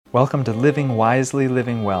Welcome to Living Wisely,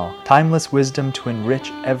 Living Well, timeless wisdom to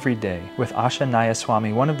enrich every day, with Asha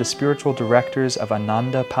Nayaswami, one of the spiritual directors of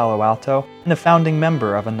Ananda Palo Alto and a founding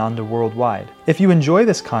member of Ananda Worldwide. If you enjoy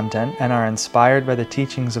this content and are inspired by the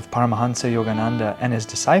teachings of Paramahansa Yogananda and his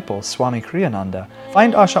disciple, Swami Kriyananda,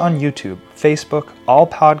 find Asha on YouTube, Facebook, all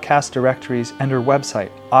podcast directories, and her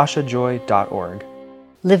website, ashajoy.org.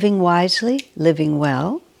 Living Wisely, Living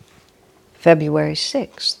Well, February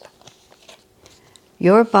 6th.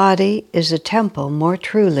 Your body is a temple more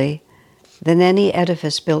truly than any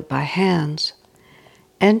edifice built by hands.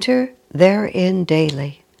 Enter therein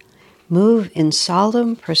daily. Move in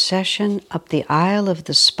solemn procession up the aisle of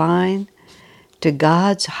the spine to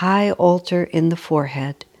God's high altar in the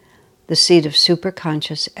forehead, the seat of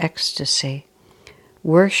superconscious ecstasy.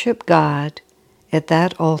 Worship God at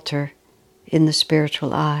that altar in the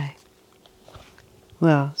spiritual eye.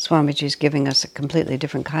 Well, Swamiji is giving us a completely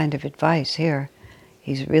different kind of advice here.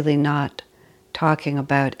 He's really not talking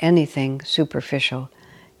about anything superficial.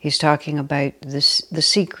 He's talking about the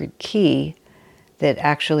secret key that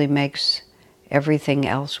actually makes everything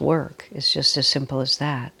else work. It's just as simple as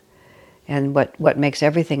that. And what makes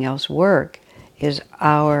everything else work is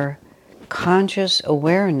our conscious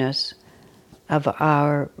awareness of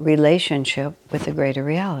our relationship with the greater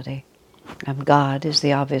reality. God is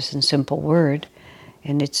the obvious and simple word,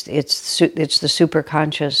 and it's the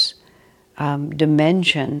superconscious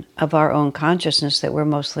dimension of our own consciousness that we're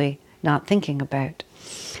mostly not thinking about.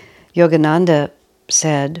 Yogananda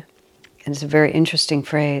said, and it's a very interesting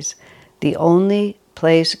phrase, the only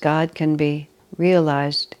place God can be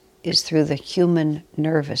realized is through the human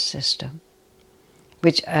nervous system,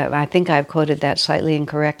 which I think I've quoted that slightly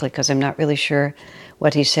incorrectly because I'm not really sure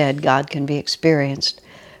what he said, God can be experienced.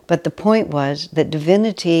 But the point was that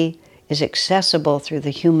divinity is accessible through the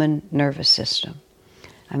human nervous system.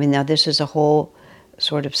 I mean, now this is a whole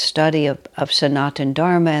sort of study of Sanatana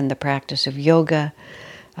Dharma and the practice of yoga.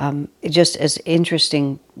 Just as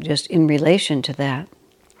interesting, just in relation to that,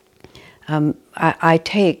 I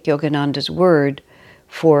take Yogananda's word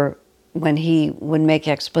for when he would make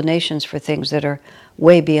explanations for things that are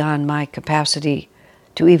way beyond my capacity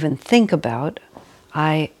to even think about.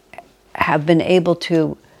 I have been able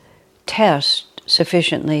to test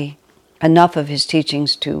sufficiently enough of his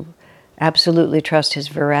teachings to absolutely trust his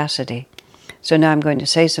veracity. So now I'm going to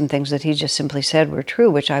say some things that he just simply said were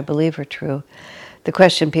true, which I believe are true. The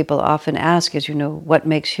question people often ask is, what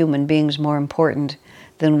makes human beings more important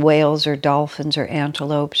than whales or dolphins or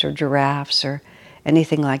antelopes or giraffes or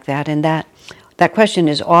anything like that? And that question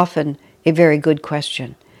is often a very good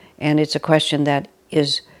question. And it's a question that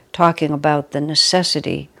is talking about the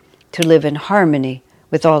necessity to live in harmony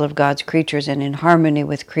with all of God's creatures and in harmony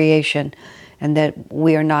with creation, and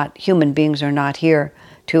that human beings are not here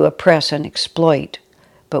to oppress and exploit,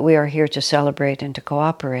 but we are here to celebrate and to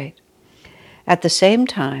cooperate. At the same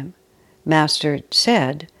time, Master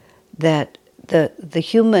said that the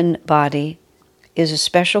human body is a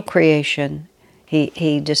special creation.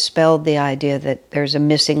 He dispelled the idea that there's a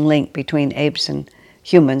missing link between apes and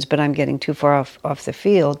humans, but I'm getting too far off the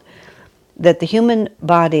field, that the human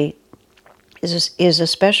body is a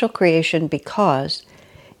special creation because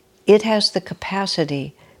it has the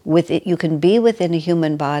capacity, you can be within a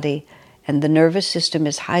human body, and the nervous system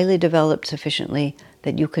is highly developed sufficiently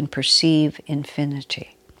that you can perceive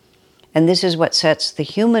infinity. And this is what sets the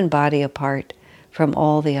human body apart from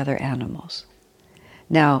all the other animals.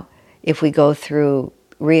 Now, if we go through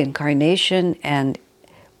reincarnation and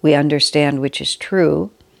we understand, which is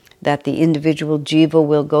true, that the individual jiva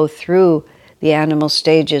will go through the animal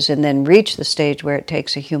stages and then reach the stage where it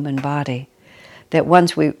takes a human body, that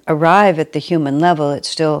once we arrive at the human level, it's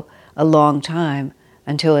still a long time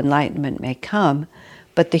until enlightenment may come,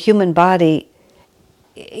 but the human body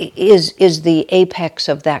is the apex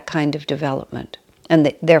of that kind of development,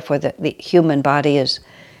 and therefore the human body is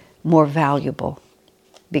more valuable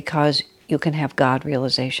because you can have God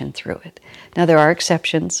realization through it. Now there are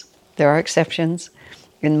exceptions. In Ramana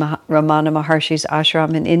Maharshi's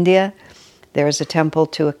ashram in India, there is a temple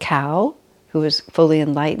to a cow who is fully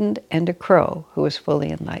enlightened, and a crow who is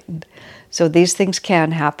fully enlightened. So these things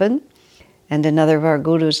can happen. And another of our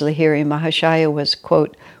gurus, Lahiri Mahashaya, was,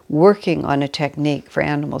 quote, working on a technique for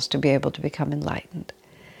animals to be able to become enlightened.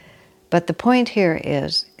 But the point here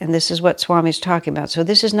is, and this is what Swami's talking about, so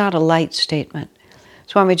this is not a light statement.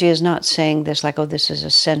 Swamiji is not saying this like, this is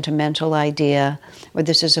a sentimental idea, or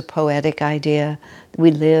this is a poetic idea.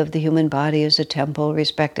 We live, the human body is a temple,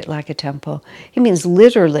 respect it like a temple. He means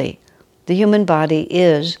literally, the human body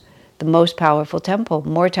is the most powerful temple,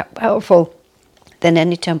 more powerful than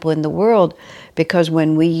any temple in the world, because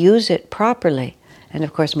when we use it properly And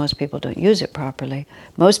of course, most people don't use it properly.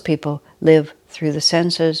 Most people live through the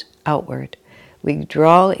senses outward. We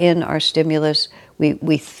draw in our stimulus.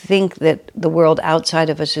 We think that the world outside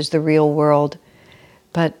of us is the real world.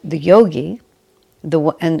 But the yogi,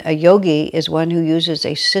 and a yogi is one who uses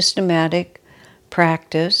a systematic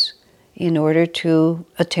practice in order to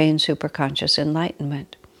attain superconscious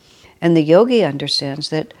enlightenment. And the yogi understands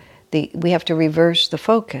that we have to reverse the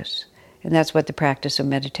focus. And that's what the practice of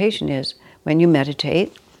meditation is. When you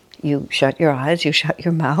meditate, you shut your eyes, you shut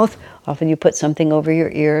your mouth. Often you put something over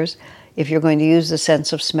your ears. If you're going to use the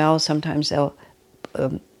sense of smell, sometimes they'll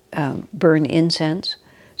burn incense.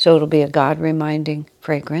 So it'll be a God-reminding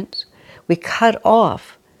fragrance. We cut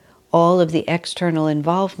off all of the external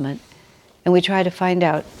involvement, and we try to find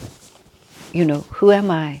out, who am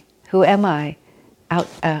I? Who am I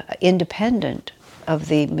independent of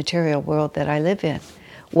the material world that I live in?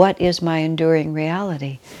 What is my enduring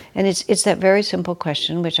reality? And it's that very simple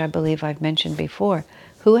question, which I believe I've mentioned before.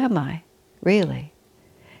 Who am I, really?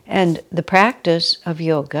 And the practice of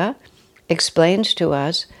yoga explains to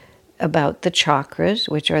us about the chakras,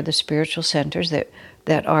 which are the spiritual centers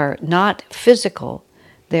that are not physical.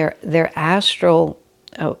 They're astral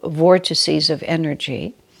vortices of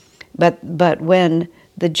energy. But when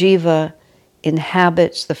the jiva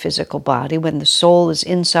inhabits the physical body, when the soul is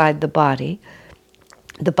inside the body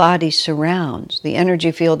surrounds, the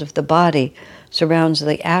energy field of the body surrounds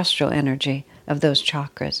the astral energy of those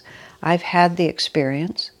chakras. I've had the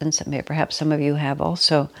experience, and perhaps some of you have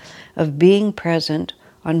also, of being present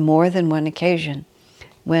on more than one occasion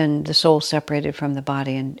when the soul separated from the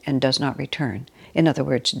body and does not return. In other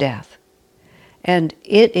words, death. And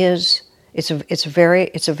it's a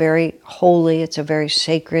very holy, it's a very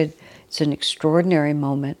sacred, it's an extraordinary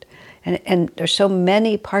moment. And there's so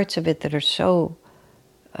many parts of it that are so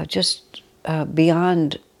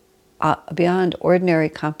beyond ordinary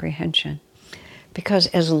comprehension. Because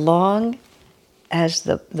as long as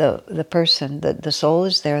the person, the soul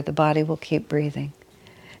is there, the body will keep breathing.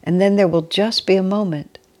 And then there will just be a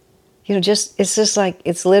moment.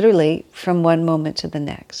 It's literally from one moment to the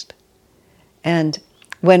next. And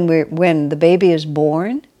when the baby is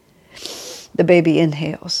born, the baby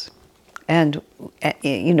inhales. And at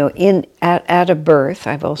a birth,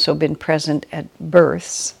 I've also been present at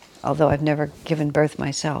births, although I've never given birth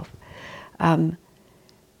myself.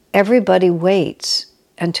 Everybody waits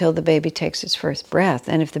until the baby takes its first breath.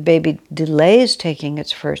 And if the baby delays taking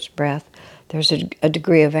its first breath, there's a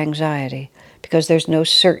degree of anxiety because there's no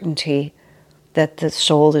certainty that the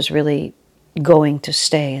soul is really going to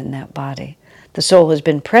stay in that body. The soul has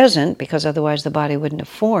been present because otherwise the body wouldn't have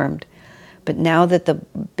formed. But now that the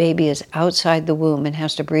baby is outside the womb and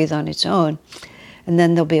has to breathe on its own, and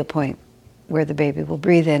then there'll be a point where the baby will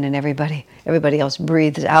breathe in and everybody else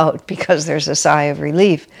breathes out because there's a sigh of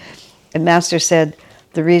relief. And Master said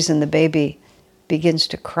the reason the baby begins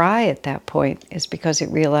to cry at that point is because it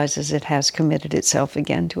realizes it has committed itself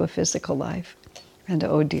again to a physical life. And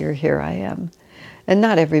oh dear, here I am. And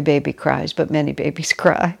not every baby cries, but many babies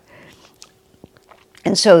cry.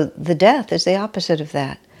 And so the death is the opposite of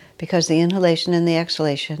that, because the inhalation and the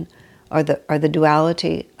exhalation are the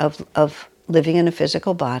duality of living in a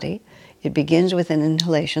physical body. It begins with an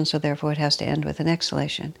inhalation, so therefore it has to end with an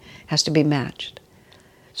exhalation. It has to be matched.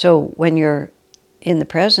 So when you're in the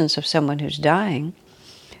presence of someone who's dying,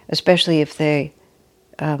 especially if they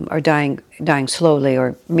are dying slowly,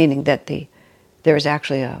 or meaning that there is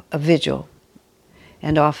actually a vigil,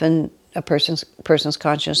 and often a person's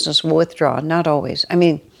consciousness will withdraw. Not always. I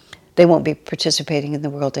mean, they won't be participating in the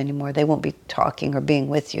world anymore. They won't be talking or being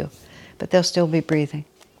with you, but they'll still be breathing,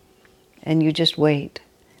 and you just wait.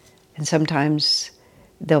 And sometimes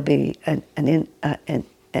there'll be an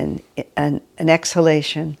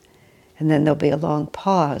exhalation, and then there'll be a long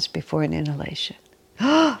pause before an inhalation.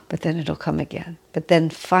 But then it'll come again. But then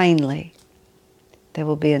finally, there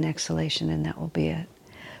will be an exhalation, and that will be it.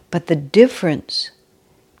 But the difference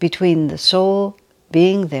between the soul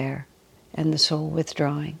being there and the soul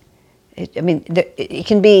withdrawing, it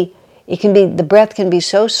can be the breath can be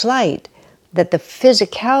so slight that the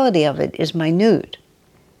physicality of it is minute,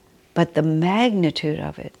 but the magnitude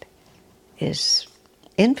of it is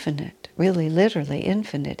infinite, really, literally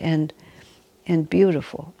infinite and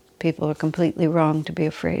beautiful. People are completely wrong to be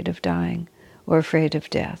afraid of dying or afraid of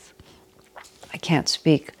death. I can't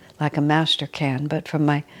speak like a master can, but from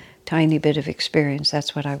my tiny bit of experience,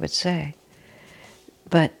 that's what I would say.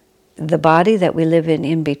 But the body that we live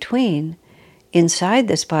in between, inside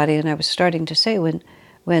this body, and I was starting to say when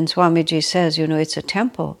Swamiji says, it's a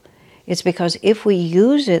temple, it's because if we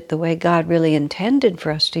use it the way God really intended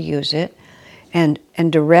for us to use it, and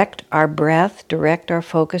direct our breath, direct our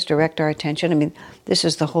focus, direct our attention. I mean, this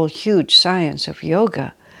is the whole huge science of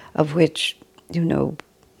yoga, of which,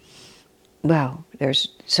 well, there's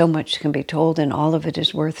so much can be told, and all of it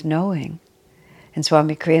is worth knowing. And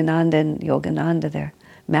Swami Kriyananda and Yogananda, they're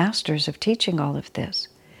masters of teaching all of this.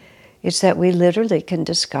 It's that we literally can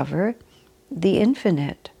discover the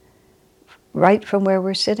infinite right from where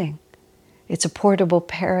we're sitting. It's a portable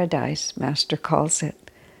paradise, Master calls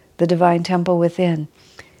it, the divine temple within.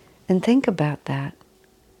 And think about that.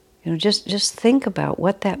 Just think about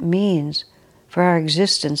what that means for our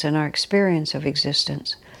existence and our experience of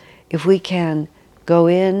existence. If we can go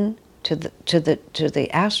in to the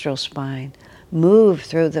astral spine, move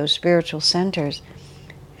through those spiritual centers,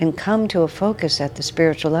 and come to a focus at the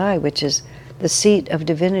spiritual eye, which is the seat of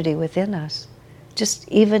divinity within us, just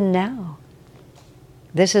even now.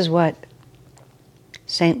 This is what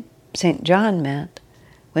Saint John meant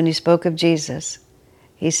when he spoke of Jesus.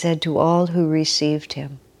 He said, to all who received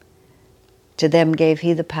him, to them gave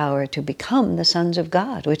he the power to become the sons of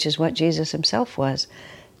God, which is what Jesus himself was,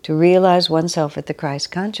 to realize oneself at the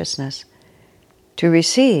Christ consciousness. To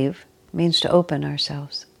receive means to open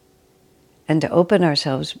ourselves. And to open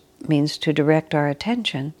ourselves means to direct our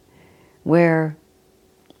attention where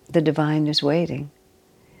the divine is waiting.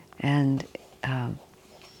 And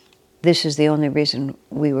this is the only reason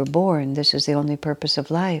we were born. This is the only purpose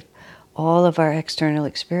of life. All of our external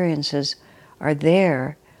experiences are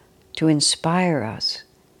there to inspire us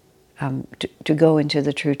to go into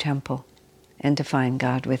the true temple and to find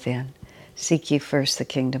God within. Seek ye first the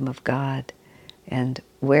kingdom of God. And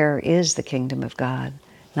where is the kingdom of God?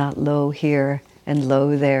 Not lo here and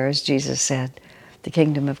lo there, as Jesus said. The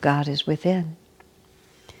kingdom of God is within.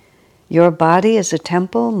 Your body is a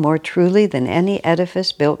temple more truly than any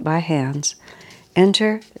edifice built by hands.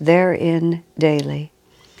 Enter therein daily.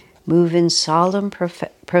 Move in solemn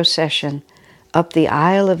procession up the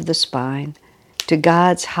aisle of the spine to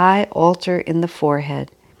God's high altar in the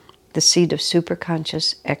forehead, the seat of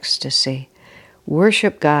superconscious ecstasy.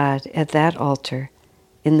 Worship God at that altar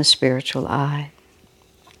in the spiritual eye.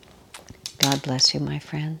 God bless you, my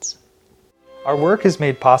friends. Our work is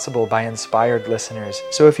made possible by inspired listeners,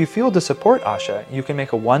 so if you feel to support Asha, you can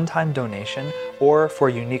make a one-time donation, or for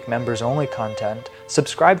unique members-only content,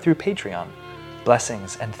 subscribe through Patreon.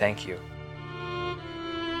 Blessings and thank you.